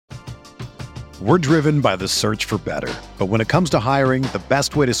We're driven by the search for better. But when it comes to hiring, the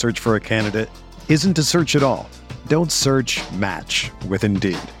best way to search for a candidate isn't to search at all. Don't search, match with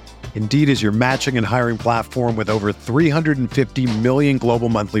Indeed. Indeed is your matching and hiring platform with over 350 million global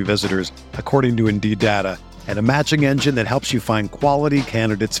monthly visitors, according to Indeed data, and a matching engine that helps you find quality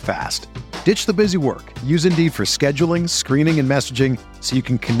candidates fast. Ditch the busy work. Use Indeed for scheduling, screening, and messaging so you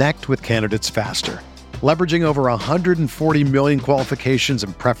can connect with candidates faster. Leveraging over 140 million qualifications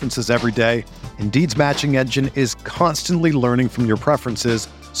and preferences every day, Indeed's matching engine is constantly learning from your preferences,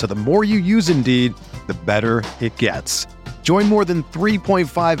 so the more you use Indeed, the better it gets. Join more than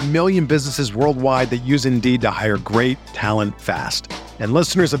 3.5 million businesses worldwide that use Indeed to hire great talent fast. And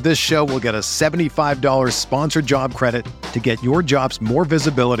listeners of this show will get a $75 sponsored job credit to get your jobs more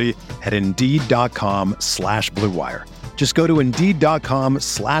visibility at Indeed.com/Blue Wire. Just go to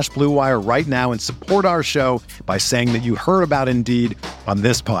Indeed.com/Blue Wire right now and support our show by saying that you heard about Indeed on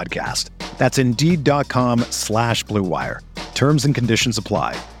this podcast. That's Indeed.com/Blue Wire. Terms and conditions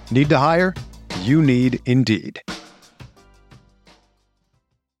apply. Need to hire? You need Indeed.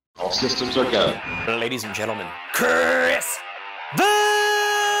 All systems are go. Ladies and gentlemen, Chris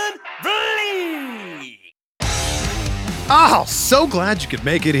Van Vliet! Oh, so glad you could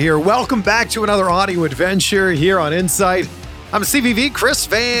make it here. Welcome back to another audio adventure here on Insight. I'm CVV, Chris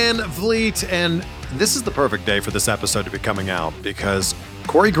Van Vliet, and this is the perfect day for this episode to be coming out because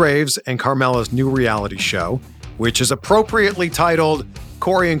Corey Graves and Carmella's new reality show, which is appropriately titled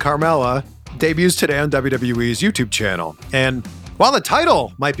Corey and Carmella, debuts today on WWE's YouTube channel. And while the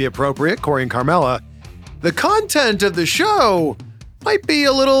title might be appropriate, Corey and Carmella, the content of the show might be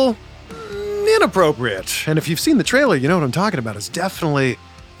a little inappropriate. And if you've seen the trailer, you know what I'm talking about. It's definitely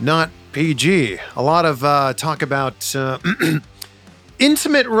not PG. A lot of talk about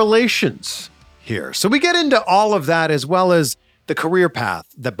intimate relations here. So we get into all of that as well as the career path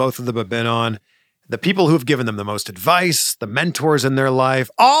that both of them have been on, the people who have given them the most advice, the mentors in their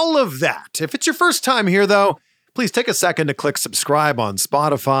life, all of that. If it's your first time here, though, please take a second to click subscribe on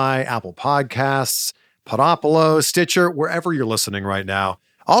Spotify, Apple Podcasts, Podopolo, Stitcher, wherever you're listening right now.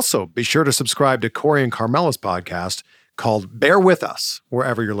 Also, be sure to subscribe to Corey and Carmella's podcast called Bear With Us,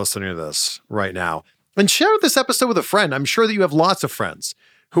 wherever you're listening to this right now. And share this episode with a friend. I'm sure that you have lots of friends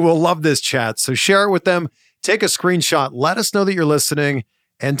who will love this chat. So share it with them. Take a screenshot. Let us know that you're listening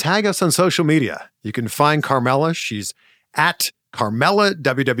and tag us on social media. You can find Carmella. She's at Carmella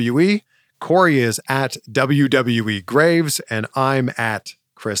WWE. Corey is at WWE Graves, and I'm at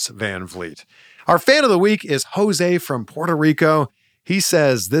Chris Van Vliet. Our fan of the week is Jose from Puerto Rico. He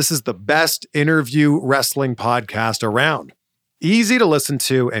says this is the best interview wrestling podcast around. Easy to listen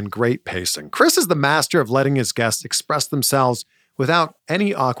to and great pacing. Chris is the master of letting his guests express themselves without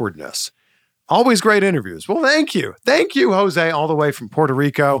any awkwardness. Always great interviews. Well, thank you. Thank you, Jose, all the way from Puerto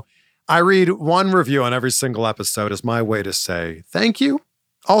Rico. I read one review on every single episode as my way to say thank you.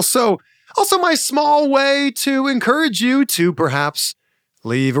 Also, my small way to encourage you to perhaps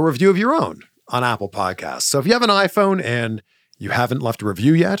leave a review of your own on Apple Podcasts. So if you have an iPhone and you haven't left a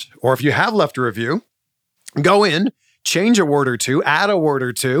review yet, or if you have left a review, go in, change a word or two, add a word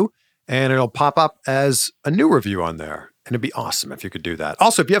or two, and it'll pop up as a new review on there. And it'd be awesome if you could do that.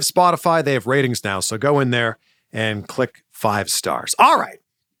 Also, if you have Spotify, they have ratings now. So go in there and click 5 stars. All right,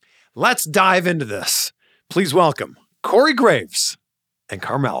 let's dive into this. Please welcome Corey Graves and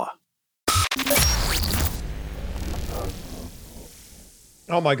Carmella.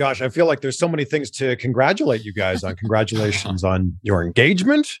 Oh my gosh, I feel like there's so many things to congratulate you guys on. Congratulations on your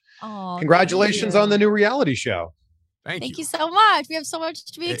engagement. Oh, congratulations on the new reality show. Thank you so much. We have so much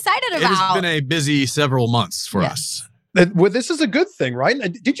to be excited about. It has been a busy several months for us. Well, this is a good thing, right?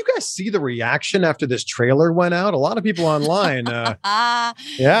 Did you guys see the reaction after this trailer went out? A lot of people online. Yeah.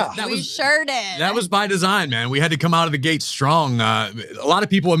 We sure did. That was by design, man. We had to come out of the gate strong. A lot of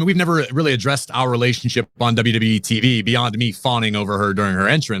people, I mean, we've never really addressed our relationship on WWE TV beyond me fawning over her during her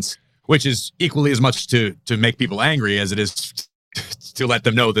entrance, which is equally as much to make people angry as it is to let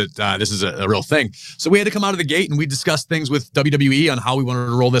them know that this is a real thing. So we had to come out of the gate and we discussed things with WWE on how we wanted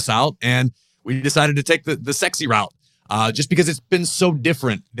to roll this out. And we decided to take the sexy route. Just because it's been so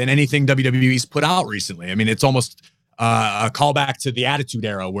different than anything WWE's put out recently. I mean, it's almost a callback to the Attitude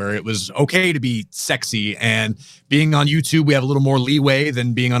Era where it was okay to be sexy, and being on YouTube, we have a little more leeway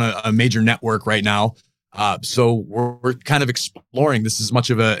than being on a major network right now. So we're kind of exploring this as much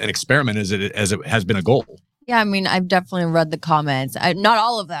of an experiment as it has been a goal. Yeah, I mean, I've definitely read the comments. Not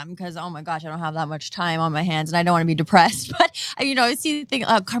all of them, because oh my gosh, I don't have that much time on my hands, and I don't want to be depressed. But I see the thing,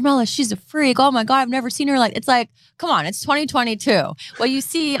 Carmella, she's a freak. Oh my god, I've never seen her like. It's like, come on, it's 2022. What you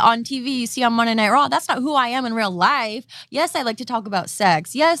see on TV, you see on Monday Night Raw. That's not who I am in real life. Yes, I like to talk about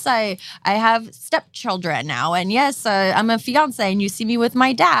sex. Yes, I have stepchildren now, and yes, I'm a fiance, and you see me with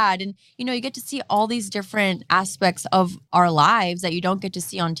my dad, and you get to see all these different aspects of our lives that you don't get to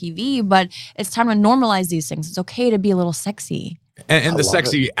see on TV. But it's time to normalize these things. It's okay to be a little sexy. And the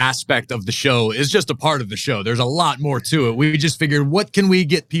sexy aspect of the show is just a part of the show. There's a lot more to it. We just figured, what can we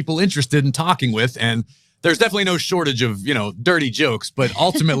get people interested in talking with? And there's definitely no shortage of, dirty jokes, but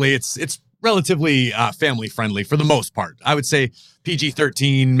ultimately it's relatively family friendly for the most part. I would say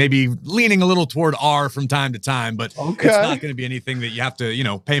PG-13, maybe leaning a little toward R from time to time, but it's not going to be anything that you have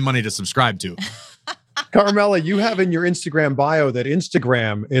to, pay money to subscribe to. Carmella, you have in your Instagram bio that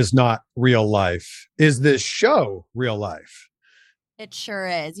Instagram is not real life. Is this show real life? It sure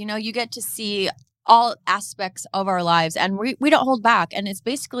is. You get to see all aspects of our lives, and we don't hold back. And it's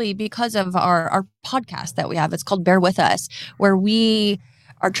basically because of our podcast that we have. It's called Bear With Us, where we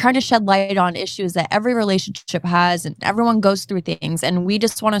are trying to shed light on issues that every relationship has, and everyone goes through things. And we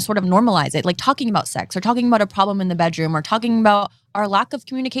just want to sort of normalize it, like talking about sex, or talking about a problem in the bedroom, or talking about our lack of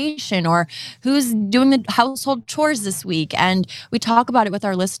communication, or who's doing the household chores this week. And we talk about it with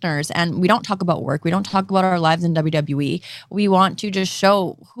our listeners, and we don't talk about work. We don't talk about our lives in WWE. We want to just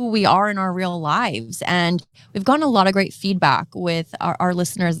show who we are in our real lives. And we've gotten a lot of great feedback with our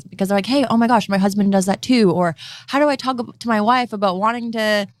listeners, because they're like, hey, oh my gosh, my husband does that too. Or how do I talk to my wife about wanting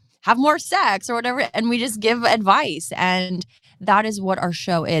to have more sex or whatever? And we just give advice. And that is what our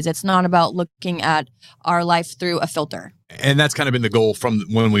show is. It's not about looking at our life through a filter. And that's kind of been the goal from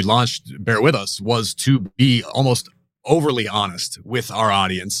when we launched Bear With Us, was to be almost overly honest with our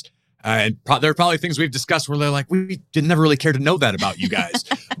audience. And there are probably things we've discussed where they're like, we did never really care to know that about you guys.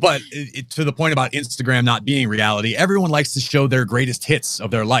 But to the point about Instagram not being reality, everyone likes to show their greatest hits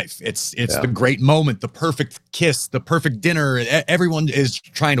of their life. It's the great moment, the perfect kiss, the perfect dinner. Everyone is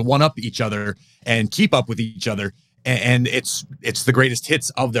trying to one up each other and keep up with each other. And it's the greatest hits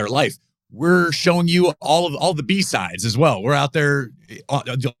of their life. We're showing you all the B-sides as well. We're out there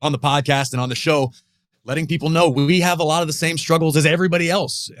on the podcast and on the show, letting people know we have a lot of the same struggles as everybody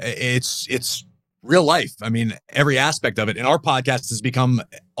else. It's real life. I mean, every aspect of it. And our podcast has become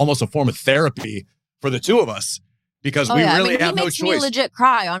almost a form of therapy for the two of us, because we really have no choice. He makes me legit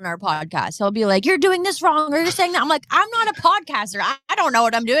cry on our podcast. He'll be like, you're doing this wrong, or you're saying that. I'm like, I'm not a podcaster. I don't know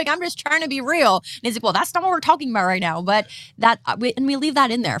what I'm doing. I'm just trying to be real. And he's like, well, that's not what we're talking about right now. But we leave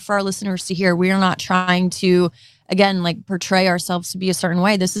that in there for our listeners to hear. We are not trying to, again, like portray ourselves to be a certain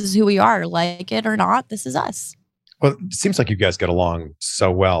way. This is who we are. Like it or not, this is us. Well, it seems like you guys get along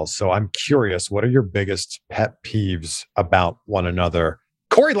so well. So I'm curious, what are your biggest pet peeves about one another?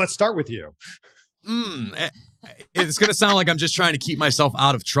 Corey, let's start with you. It's going to sound like I'm just trying to keep myself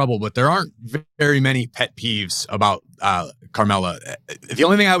out of trouble, but there aren't very many pet peeves about Carmella. The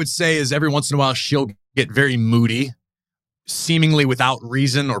only thing I would say is every once in a while she'll get very moody, seemingly without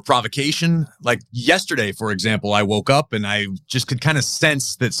reason or provocation. Like yesterday, for example, I woke up and I just could kind of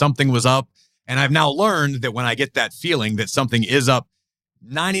sense that something was up. And I've now learned that when I get that feeling that something is up,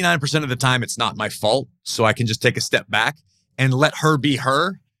 99% of the time it's not my fault. So I can just take a step back and let her be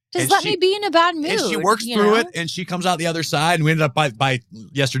her. Just let me be in a bad mood. And she works through it, and she comes out the other side. And we ended up by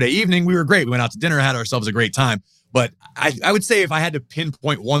yesterday evening, we were great. We went out to dinner, had ourselves a great time. But I would say if I had to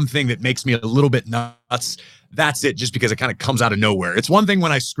pinpoint one thing that makes me a little bit nuts, that's it, just because it kind of comes out of nowhere. It's one thing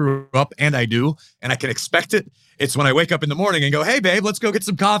when I screw up, and I do, and I can expect it. It's when I wake up in the morning and go, hey, babe, let's go get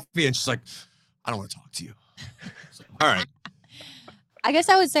some coffee. And she's like, I don't want to talk to you. Like, all right. I guess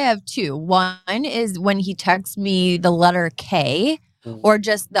I would say I have two. One is when he texts me the letter K, or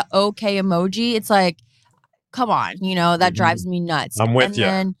just the OK emoji. It's like, come on, that drives me nuts. I'm with you.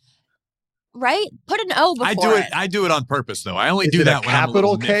 Then, right? Put an O before it. I do it on purpose, though. I only do that when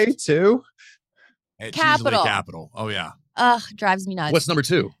capital I'm K too. It's capital. usually capital. Oh yeah. Drives me nuts. What's number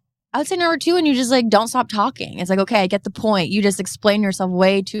two? I would say number two, and you just like don't stop talking. It's like, okay, I get the point. You just explain yourself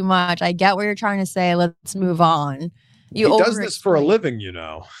way too much. I get what you're trying to say. Let's move on. He does this for a living,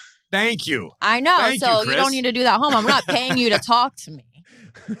 Thank you. I know. Thank so you don't need to do that at home. I'm not paying you to talk to me.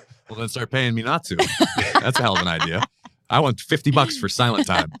 Well, then start paying me not to. That's a hell of an idea. I want $50 for silent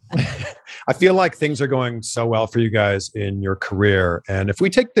time. I feel like things are going so well for you guys in your career. And if we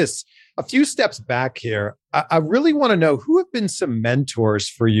take this a few steps back here, I really want to know who have been some mentors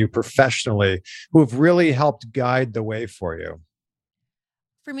for you professionally who have really helped guide the way for you.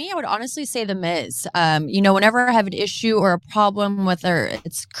 For me, I would honestly say The Miz. Whenever I have an issue or a problem, whether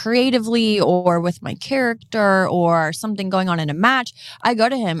it's creatively or with my character or something going on in a match, I go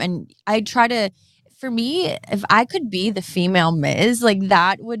to him and I try to. For me, if I could be the female Miz, like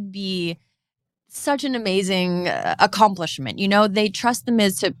that would be such an amazing accomplishment. They trust the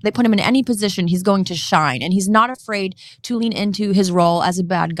Miz they put him in any position, he's going to shine, and he's not afraid to lean into his role as a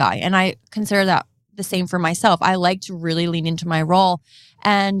bad guy. And I consider that the same for myself. I like to really lean into my role.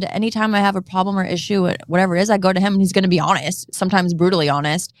 And anytime I have a problem or issue, whatever it is, I go to him and he's going to be honest, sometimes brutally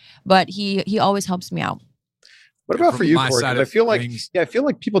honest, but he always helps me out. What about for you, Corey? I feel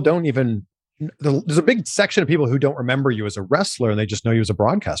like people don't even, there's a big section of people who don't remember you as a wrestler and they just know you as a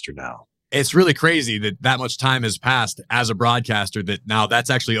broadcaster now. It's really crazy that much time has passed as a broadcaster that now that's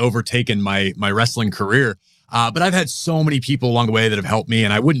actually overtaken my wrestling career. But I've had so many people along the way that have helped me,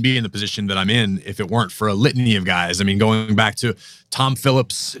 and I wouldn't be in the position that I'm in if it weren't for a litany of guys. I mean, going back to Tom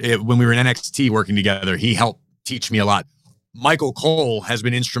Phillips, when we were in NXT working together, he helped teach me a lot. Michael Cole has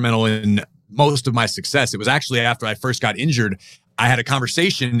been instrumental in most of my success. It was actually after I first got injured, I had a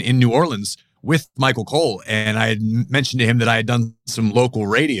conversation in New Orleans with Michael Cole, and I had mentioned to him that I had done some local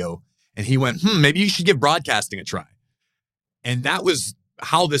radio. And he went, maybe you should give broadcasting a try. And that was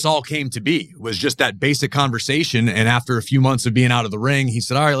how this all came to be, was just that basic conversation. And after a few months of being out of the ring, he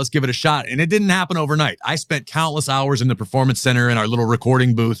said, all right, let's give it a shot. And it didn't happen overnight. I spent countless hours in the Performance Center in our little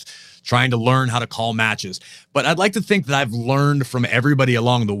recording booth trying to learn how to call matches. But I'd like to think that I've learned from everybody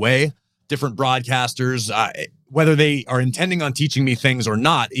along the way, different broadcasters, whether they are intending on teaching me things or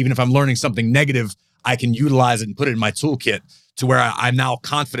not. Even if I'm learning something negative, I can utilize it and put it in my toolkit to where I'm now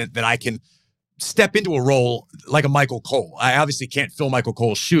confident that I can step into a role like a Michael Cole. I obviously can't fill Michael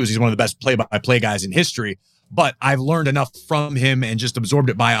Cole's shoes. He's one of the best play-by-play guys in history, but I've learned enough from him and just absorbed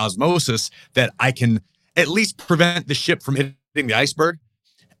it by osmosis that I can at least prevent the ship from hitting the iceberg.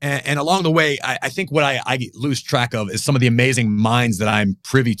 And along the way, I think what I lose track of is some of the amazing minds that I'm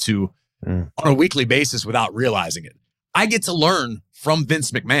privy to on a weekly basis without realizing it. I get to learn from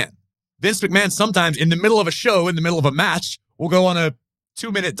Vince McMahon. Vince McMahon sometimes in the middle of a show, in the middle of a match, will go on a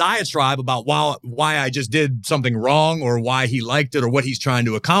 2-minute diatribe about why I just did something wrong or why he liked it or what he's trying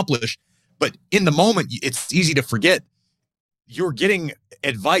to accomplish. But in the moment, it's easy to forget you're getting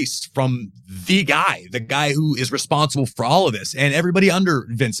advice from the guy who is responsible for all of this. And everybody under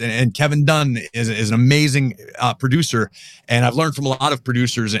Vince and Kevin Dunn is an amazing producer. And I've learned from a lot of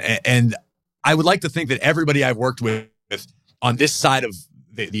producers. And I would like to think that everybody I've worked with on this side of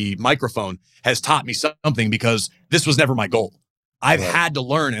the microphone has taught me something, because this was never my goal. I've had to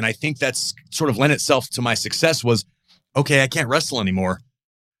learn, and I think that's sort of lent itself to my success was, okay, I can't wrestle anymore.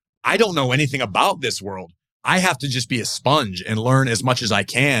 I don't know anything about this world. I have to just be a sponge and learn as much as I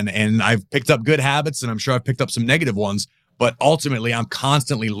can. And I've picked up good habits, and I'm sure I've picked up some negative ones, but ultimately I'm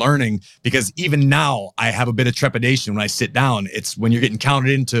constantly learning, because even now I have a bit of trepidation when I sit down. It's when you're getting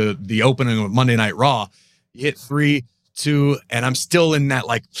counted into the opening of Monday Night Raw, you hit 3, 2, and I'm still in that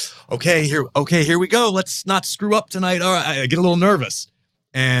like, okay, here we go. Let's not screw up tonight. All right, I get a little nervous,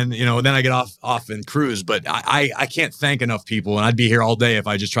 and then I get off and cruise. But I can't thank enough people, and I'd be here all day if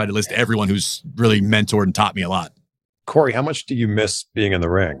I just tried to list everyone who's really mentored and taught me a lot. Corey, how much do you miss being in the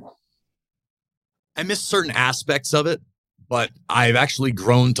ring? I miss certain aspects of it, but I've actually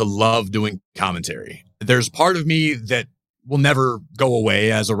grown to love doing commentary. There's part of me that will never go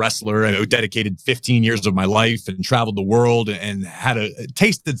away as a wrestler. I dedicated 15 years of my life and traveled the world and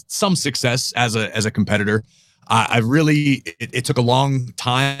tasted some success as a competitor. It took a long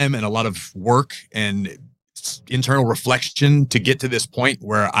time and a lot of work and internal reflection to get to this point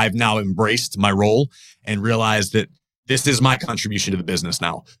where I've now embraced my role and realized that this is my contribution to the business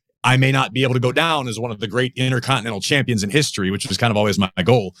now. I may not be able to go down as one of the great intercontinental champions in history, which was kind of always my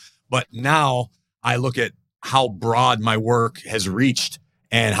goal. But now I look at how broad my work has reached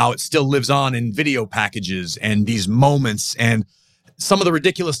and how it still lives on in video packages and these moments, and some of the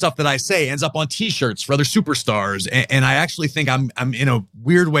ridiculous stuff that I say ends up on t-shirts for other superstars. And I actually think I'm in a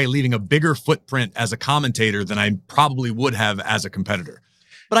weird way leaving a bigger footprint as a commentator than I probably would have as a competitor,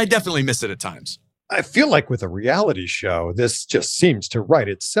 but I definitely miss it at times. I feel like with a reality show, this just seems to write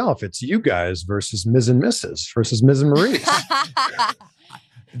itself. It's you guys versus Ms. and Mrs. versus Ms. and Maurice.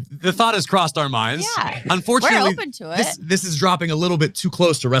 The thought has crossed our minds. Yeah. Unfortunately, we're open to it. This is dropping a little bit too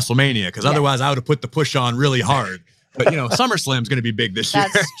close to WrestleMania, because otherwise I would have put the push on really hard. But, SummerSlam's going to be big this year.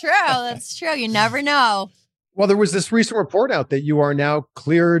 That's true. You never know. Well, there was this recent report out that you are now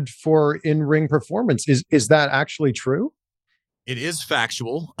cleared for in-ring performance. Is that actually true? It is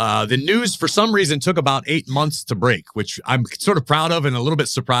factual. The news, for some reason, took about 8 months to break, which I'm sort of proud of and a little bit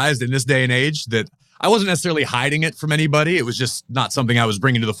surprised in this day and age that I wasn't necessarily hiding it from anybody. It was just not something I was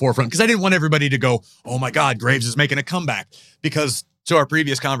bringing to the forefront because I didn't want everybody to go, oh my God, Graves is making a comeback. Because to our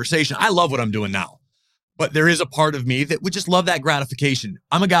previous conversation, I love what I'm doing now. But there is a part of me that would just love that gratification.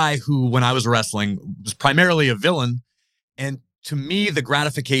 I'm a guy who, when I was wrestling, was primarily a villain. And to me, the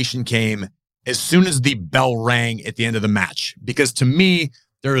gratification came as soon as the bell rang at the end of the match. Because to me,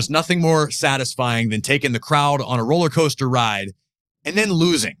 there is nothing more satisfying than taking the crowd on a roller coaster ride and then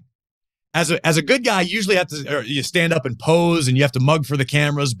losing. As a good guy, you usually have to, or you stand up and pose and you have to mug for the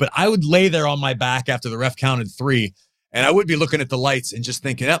cameras. But I would lay there on my back after the ref counted 3, and I would be looking at the lights and just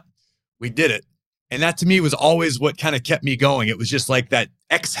thinking, "Yep, we did it." And that to me was always what kind of kept me going. It was just like that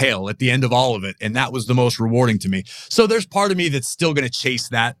exhale at the end of all of it. And that was the most rewarding to me. So there's part of me that's still going to chase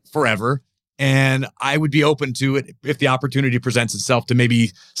that forever. And I would be open to it if the opportunity presents itself to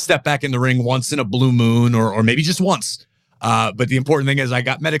maybe step back in the ring once in a blue moon or maybe just once. But the important thing is I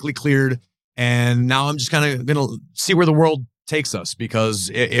got medically cleared, and now I'm just kind of going to see where the world takes us,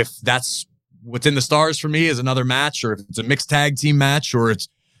 because if that's what's in the stars for me is another match, or if it's a mixed tag team match, or it's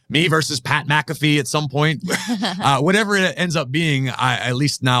me versus Pat McAfee at some point, whatever it ends up being, at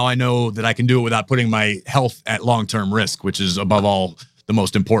least now I know that I can do it without putting my health at long-term risk, which is above all the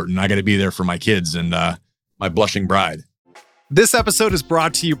most important. I got to be there for my kids and my blushing bride. This episode is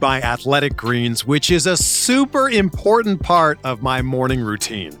brought to you by Athletic Greens, which is a super important part of my morning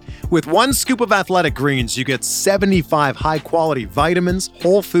routine. With 1 scoop of Athletic Greens, you get 75 high-quality vitamins,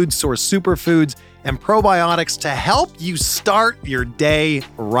 whole food source superfoods, and probiotics to help you start your day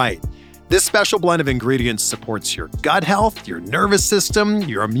right. This special blend of ingredients supports your gut health, your nervous system,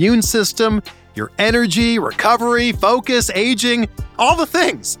 your immune system, your energy, recovery, focus, aging, all the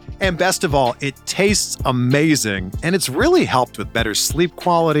things. And best of all, it tastes amazing, and it's really helped with better sleep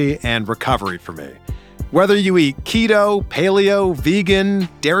quality and recovery for me. Whether you eat keto, paleo, vegan,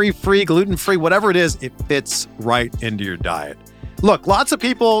 dairy-free, gluten-free, whatever it is, it fits right into your diet. Look, lots of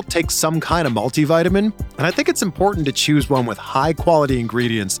people take some kind of multivitamin, and I think it's important to choose one with high-quality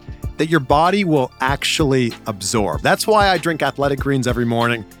ingredients that your body will actually absorb. That's why I drink Athletic Greens every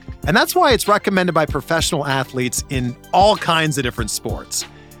morning, and that's why it's recommended by professional athletes in all kinds of different sports.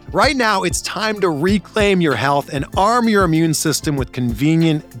 Right now, it's time to reclaim your health and arm your immune system with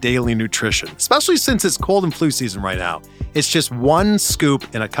convenient daily nutrition, especially since it's cold and flu season right now. It's just 1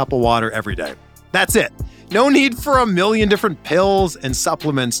 scoop in a cup of water every day. That's it. No need for a million different pills and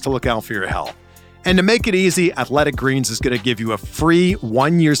supplements to look out for your health. And to make it easy, Athletic Greens is going to give you a free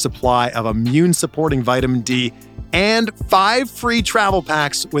 1-year supply of immune-supporting vitamin D and 5 free travel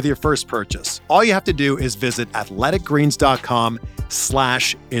packs with your first purchase. All you have to do is visit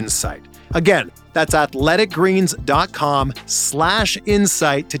athleticgreens.com/insight. Again, that's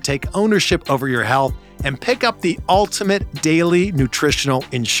athleticgreens.com/insight to take ownership over your health and pick up the ultimate daily nutritional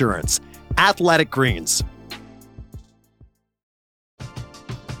insurance. Athletic Greens.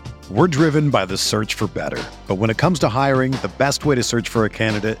 We're driven by the search for better. But when it comes to hiring, the best way to search for a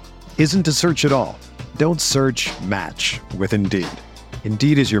candidate isn't to search at all. Don't search, match with Indeed.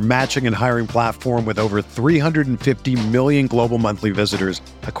 Indeed is your matching and hiring platform with over 350 million global monthly visitors,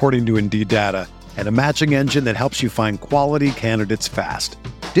 according to Indeed data, and a matching engine that helps you find quality candidates fast.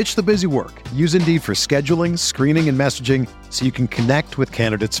 Ditch the busy work. Use Indeed for scheduling, screening, and messaging so you can connect with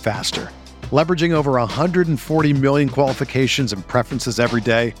candidates faster. Leveraging over 140 million qualifications and preferences every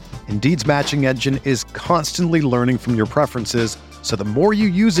day, Indeed's matching engine is constantly learning from your preferences, so the more you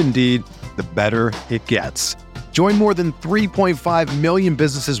use Indeed, the better it gets. Join more than 3.5 million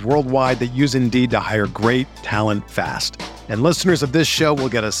businesses worldwide that use Indeed to hire great talent fast. And listeners of this show will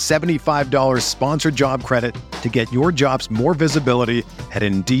get a $75 sponsored job credit to get your jobs more visibility at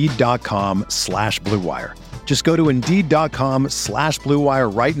Indeed.com/Blue Wire. Just go to Indeed.com/Blue Wire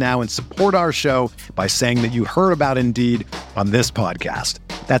right now and support our show by saying that you heard about Indeed on this podcast.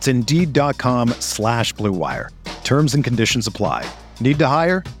 That's Indeed.com/Blue Wire. Terms and conditions apply. Need to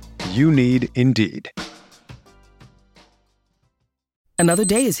hire? You need Indeed. Another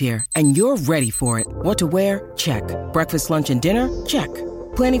day is here, and you're ready for it. What to wear? Check. Breakfast, lunch, and dinner? Check.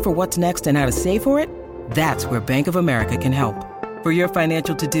 Planning for what's next and how to save for it? That's where Bank of America can help. For your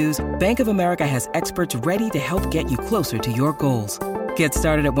financial to-dos, Bank of America has experts ready to help get you closer to your goals. Get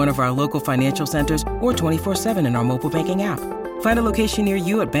started at one of our local financial centers or 24/7 in our mobile banking app. Find a location near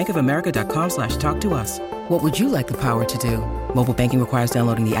you at bankofamerica.com/talktous. What would you like the power to do? Mobile banking requires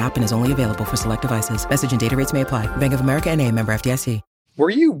downloading the app and is only available for select devices. Message and data rates may apply. Bank of America N.A., member FDIC.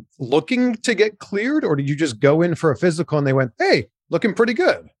 Were you looking to get cleared, or did you just go in for a physical and they went, hey, looking pretty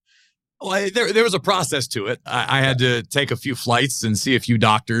good? Well, there was a process to it. I had to take a few flights and see a few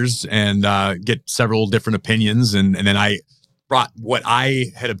doctors and get several different opinions. And then I brought what I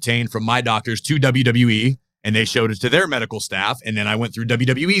had obtained from my doctors to WWE, and they showed it to their medical staff. And then I went through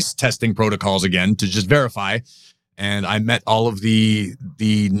WWE's testing protocols again to just verify. And I met all of the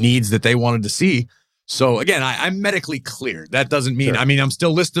needs that they wanted to see. So again, I'm medically cleared. That doesn't mean, Sure. I'm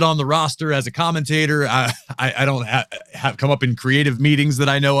still listed on the roster as a commentator. I don't have come up in creative meetings that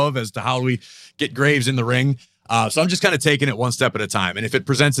I know of as to how we get Graves in the ring. So I'm just kind of taking it one step at a time. And if it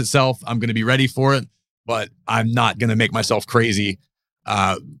presents itself, I'm going to be ready for it. But I'm not going to make myself crazy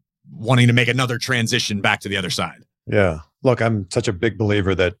wanting to make another transition back to the other side. Yeah. Look, I'm such a big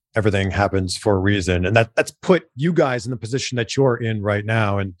believer that everything happens for a reason. And that's put you guys in the position that you're in right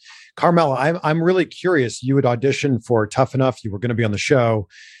now. And Carmella, I'm really curious. You had auditioned for Tough Enough. You were going to be on the show.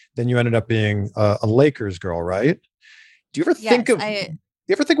 Then you ended up being a Lakers girl, right? Do you ever think of you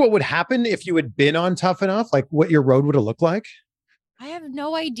ever think what would happen if you had been on Tough Enough? Like what your road would have looked like? I have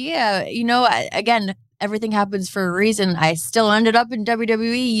no idea. Again, everything happens for a reason. I still ended up in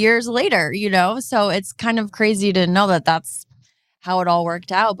WWE years later, so it's kind of crazy to know that that's how it all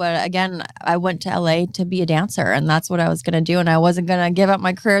worked out. But again, I went to LA to be a dancer, and that's what I was going to do. And I wasn't going to give up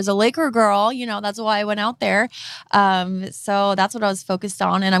my career as a Laker girl. That's why I went out there. So that's what I was focused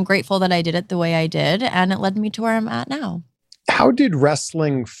on. And I'm grateful that I did it the way I did. And it led me to where I'm at now. How did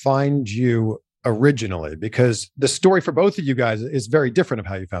wrestling find you originally? Because the story for both of you guys is very different of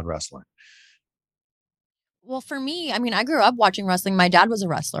how you found wrestling. Well, for me, I grew up watching wrestling. My dad was a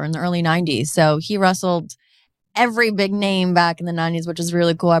wrestler in the early 90s. So he wrestled every big name back in the 90s, which is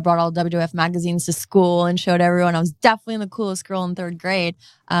really cool. I brought all WWF magazines to school and showed everyone. I was definitely the coolest girl in third grade.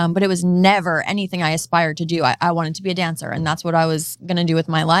 But it was never anything I aspired to do. I wanted to be a dancer, and that's what I was going to do with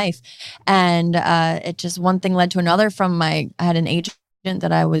my life. And it just one thing led to another I had an agent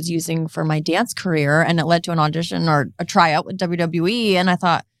that I was using for my dance career, and it led to an audition or a tryout with WWE. And I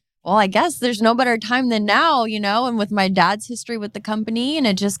thought, well, I guess there's no better time than now, and with my dad's history with the company, and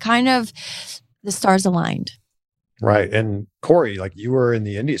it just kind of, the stars aligned. Right. And Corey, like you were in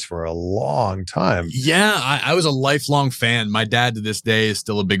the Indies for a long time. Yeah, I was a lifelong fan. My dad to this day is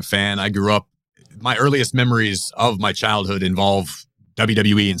still a big fan. I grew up, my earliest memories of my childhood involve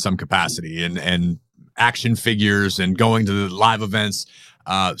WWE in some capacity and action figures and going to the live events.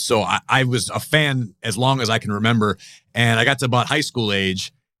 So I was a fan as long as I can remember. And I got to about high school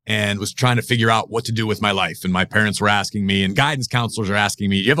age and was trying to figure out what to do with my life. And my parents were asking me, and guidance counselors are asking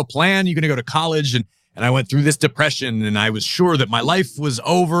me, do you have a plan? You're going to go to college? And I went through this depression, and I was sure that my life was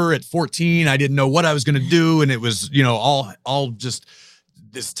over at 14. I didn't know what I was going to do. And it was, all just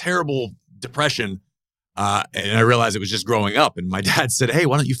this terrible depression. And I realized it was just growing up. And my dad said, hey,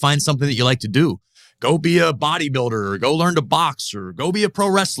 why don't you find something that you like to do? Go be a bodybuilder, or go learn to box, or go be a pro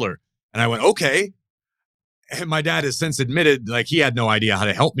wrestler. And I went, okay. And my dad has since admitted, like, he had no idea how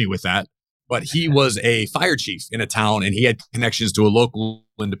to help me with that. But he was a fire chief in a town, and he had connections to a local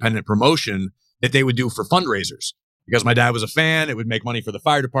independent promotion that they would do for fundraisers. Because my dad was a fan, it would make money for the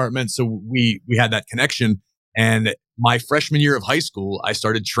fire department. So we had that connection. And my freshman year of high school, I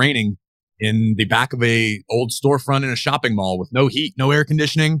started training in the back of a old storefront in a shopping mall with no heat, no air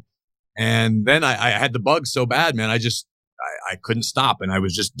conditioning. And then I had the bug so bad, man, I couldn't stop. And I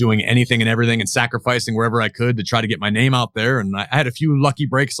was just doing anything and everything and sacrificing wherever I could to try to get my name out there. And I had a few lucky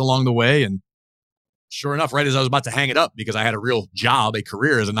breaks along the way. And sure enough, right as I was about to hang it up, because I had a real job, a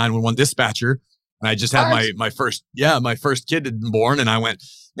career as a 911 dispatcher. And I just had my first kid had been born. And I went,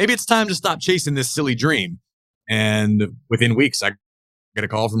 maybe it's time to stop chasing this silly dream. And within weeks, I got a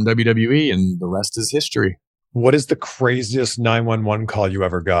call from WWE, and the rest is history. What is the craziest 911 call you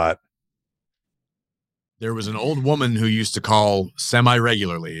ever got? There was an old woman who used to call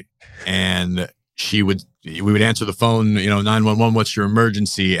semi-regularly, and we would answer the phone, 911, what's your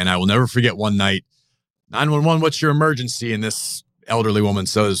emergency? And I will never forget one night, 911, what's your emergency? And this elderly woman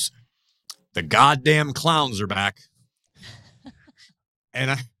says, the goddamn clowns are back.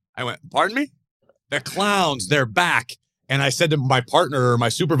 And I went, pardon me? The clowns, they're back. And I said to my partner or my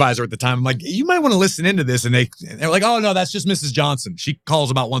supervisor at the time, I'm like, you might want to listen into this. And they're like, oh, no, that's just Mrs. Johnson. She calls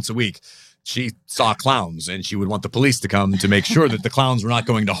about once a week. She saw clowns, and she would want the police to come to make sure that the clowns were not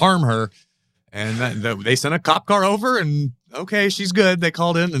going to harm her. And they sent a cop car over, and okay, she's good. They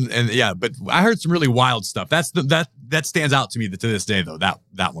called in, and yeah, but I heard some really wild stuff. That stands out to me to this day, though. That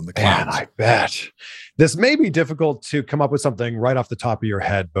one, the clowns. Man, I bet. This may be difficult to come up with something right off the top of your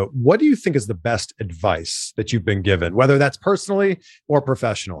head, but what do you think is the best advice that you've been given, whether that's personally or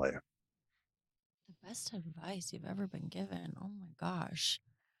professionally? The best advice you've ever been given? Oh my gosh.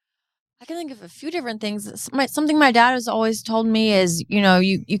 I can think of a few different things. Something my dad has always told me is,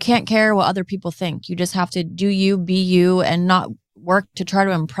 you can't care what other people think. You just have to do you, be you, and not work to try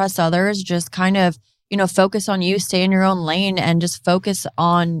to impress others. Just kind of focus on you, stay in your own lane, and just focus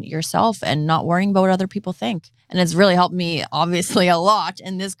on yourself and not worrying about what other people think. And it's really helped me, obviously, a lot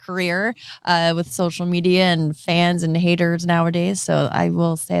in this career with social media and fans and haters nowadays. So I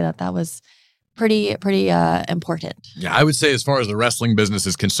will say that was pretty important. Yeah, I would say as far as the wrestling business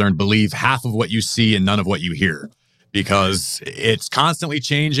is concerned, believe half of what you see and none of what you hear, because it's constantly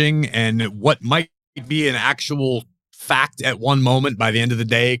changing, and what might be an actual fact at one moment by the end of the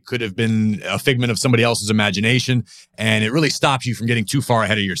day could have been a figment of somebody else's imagination. And it really stops you from getting too far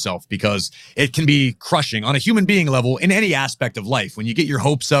ahead of yourself, because it can be crushing on a human being level in any aspect of life. When you get your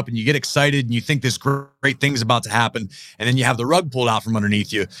hopes up and you get excited and you think this great thing's about to happen, and then you have the rug pulled out from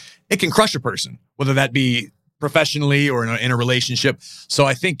underneath you, it can crush a person, whether that be professionally or in a relationship. So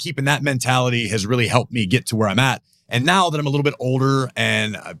I think keeping that mentality has really helped me get to where I'm at. And now that I'm a little bit older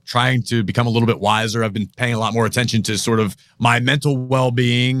and I'm trying to become a little bit wiser, I've been paying a lot more attention to sort of my mental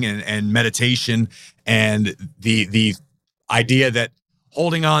well-being and meditation, and the idea that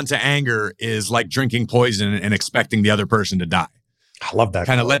holding on to anger is like drinking poison and expecting the other person to die. I love that.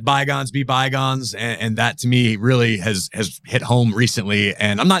 Kind of let bygones be bygones. And that to me really has hit home recently.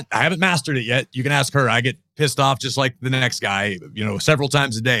 And I haven't mastered it yet. You can ask her. I get pissed off just like the next guy, several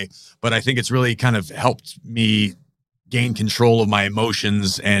times a day. But I think it's really kind of helped me gain control of my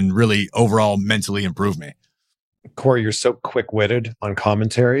emotions and really overall mentally improve me. Corey, you're so quick-witted on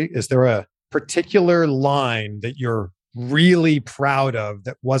commentary. Is there a particular line that you're really proud of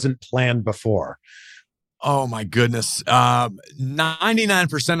that wasn't planned before? Oh my goodness.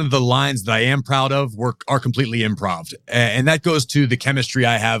 99% of the lines that I am proud of are completely improv. And that goes to the chemistry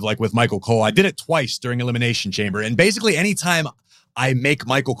I have, like with Michael Cole. I did it twice during Elimination Chamber. And basically anytime I make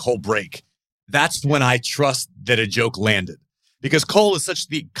Michael Cole break, that's when I trust that a joke landed, because Cole is such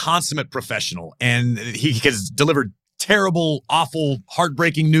the consummate professional, and he has delivered terrible, awful,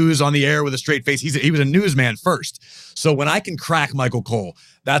 heartbreaking news on the air with a straight face. He was a newsman first. So when I can crack Michael Cole,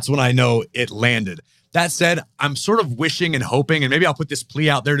 that's when I know it landed. That said, I'm sort of wishing and hoping, and maybe I'll put this plea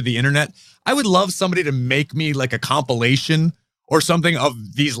out there to the internet. I would love somebody to make me like a compilation or something of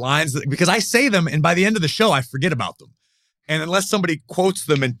these lines, because I say them and by the end of the show, I forget about them. And unless somebody quotes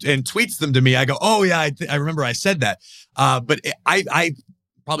them and tweets them to me, I go, oh, yeah, I remember I said that. But I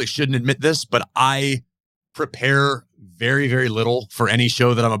probably shouldn't admit this, but I prepare very, very little for any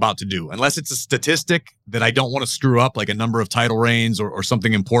show that I'm about to do. Unless it's a statistic that I don't want to screw up, like a number of title reigns or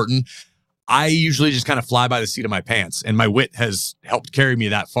something important, I usually just kind of fly by the seat of my pants. And my wit has helped carry me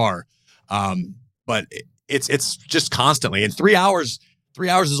that far. But it's just constantly. And 3 hours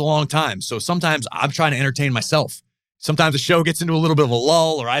is a long time. So sometimes I'm trying to entertain myself. Sometimes the show gets into a little bit of a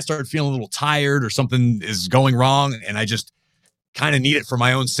lull, or I start feeling a little tired, or something is going wrong, and I just kind of need it for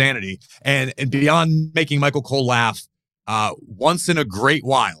my own sanity. And beyond making Michael Cole laugh, once in a great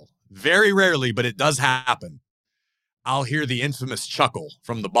while, very rarely, but it does happen, I'll hear the infamous chuckle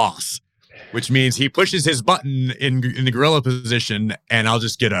from the boss, which means he pushes his button in the gorilla position, and I'll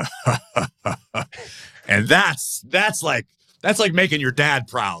just get a and that's like making your dad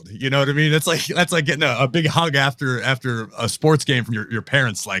proud. You know what I mean? That's like getting a big hug after a sports game from your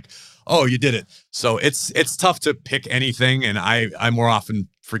parents. Like, oh, you did it. So it's tough to pick anything, and I more often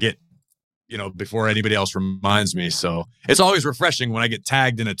forget, before anybody else reminds me. So it's always refreshing when I get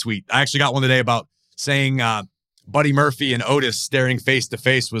tagged in a tweet. I actually got one today about saying Buddy Murphy and Otis staring face to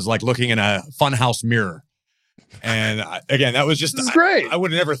face was like looking in a funhouse mirror. And again, that was just great. I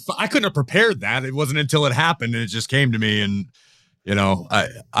would have never I couldn't have prepared that. It wasn't until it happened and it just came to me. And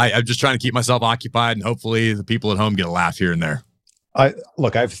I'm just trying to keep myself occupied, and hopefully the people at home get a laugh here and there.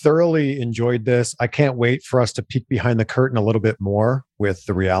 I've thoroughly enjoyed this. I can't wait for us to peek behind the curtain a little bit more with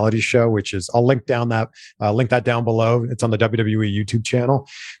the reality show, which is I'll link that down below. It's on the WWE YouTube channel.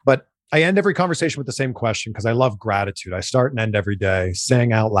 But I end every conversation with the same question because I love gratitude. I start and end every day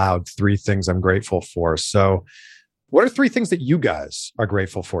saying out loud 3 things I'm grateful for. So what are 3 things that you guys are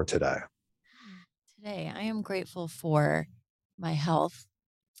grateful for today? Today, I am grateful for my health,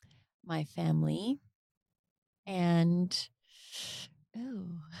 my family, and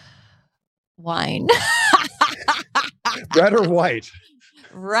wine. Red or white?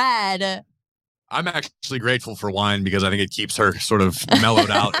 Red. I'm actually grateful for wine because I think it keeps her sort of mellowed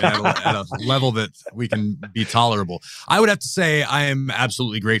out at a level that we can be tolerable. I would have to say I am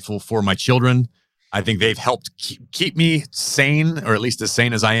absolutely grateful for my children. I think they've helped keep me sane, or at least as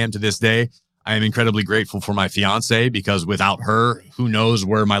sane as I am to this day. I am incredibly grateful for my fiance, because without her, who knows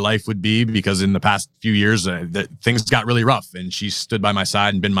where my life would be, because in the past few years, things got really rough, and she stood by my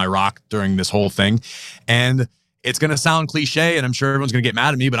side and been my rock during this whole thing. And it's going to sound cliche, and I'm sure everyone's going to get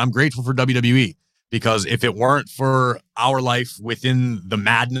mad at me, but I'm grateful for WWE, because if it weren't for our life within the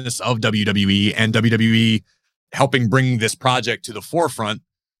madness of WWE and WWE helping bring this project to the forefront,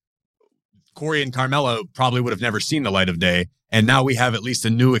 Corey and Carmella probably would have never seen the light of day. And now we have at least a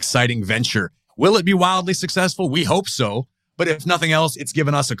new exciting venture. Will it be wildly successful? We hope so. But if nothing else, it's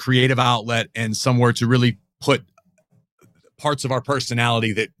given us a creative outlet and somewhere to really put parts of our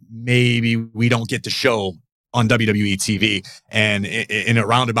personality that maybe we don't get to show on WWE TV. And in a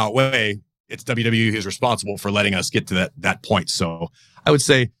roundabout way, it's WWE who's responsible for letting us get to that point. So I would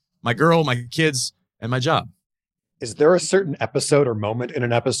say my girl, my kids, and my job. Is there a certain episode or moment in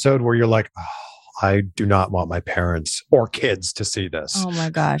an episode where you're like, oh, I do not want my parents or kids to see this? Oh my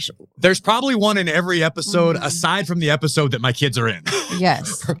gosh. There's probably one in every episode, aside from the episode that my kids are in.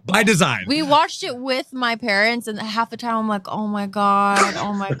 Yes. By design. We watched it with my parents, and half the time I'm like, oh my God,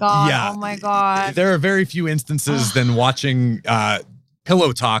 oh my God, Yeah. oh my God. There are very few instances than watching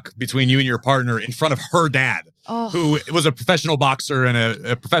pillow talk between you and your partner in front of her dad, who was a professional boxer and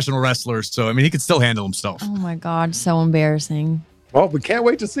a professional wrestler. So, I mean, he could still handle himself. Oh my God, so embarrassing. Well, we can't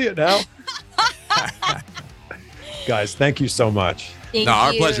wait to see it now. Guys, thank you so much. Thank No,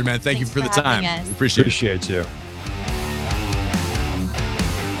 our you. pleasure, man. Thank you for the time. having us. We appreciate it. Appreciate you.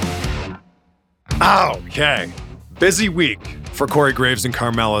 Okay. Busy week for Corey Graves and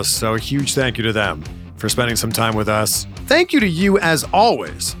Carmella, so a huge thank you to them for spending some time with us. Thank you to you, as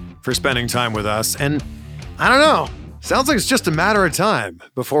always, for spending time with us. And I don't know, sounds like it's just a matter of time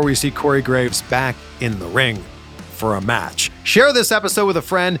before we see Corey Graves back in the ring for a match. Share this episode with a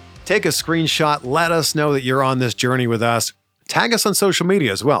friend. Take a screenshot. Let us know that you're on this journey with us. Tag us on social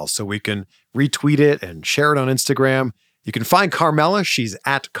media as well so we can retweet it and share it on Instagram. You can find Carmella. She's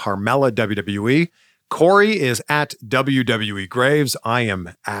at Carmella WWE. Corey is at WWE Graves. I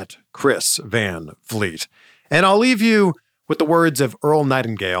am at Chris Van Vliet. And I'll leave you with the words of Earl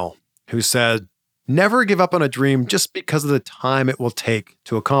Nightingale, who said, "Never give up on a dream just because of the time it will take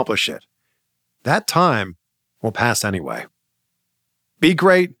to accomplish it. That time will pass anyway." Be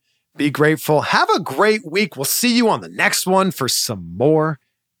great. Be grateful. Have a great week. We'll see you on the next one for some more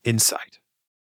insight.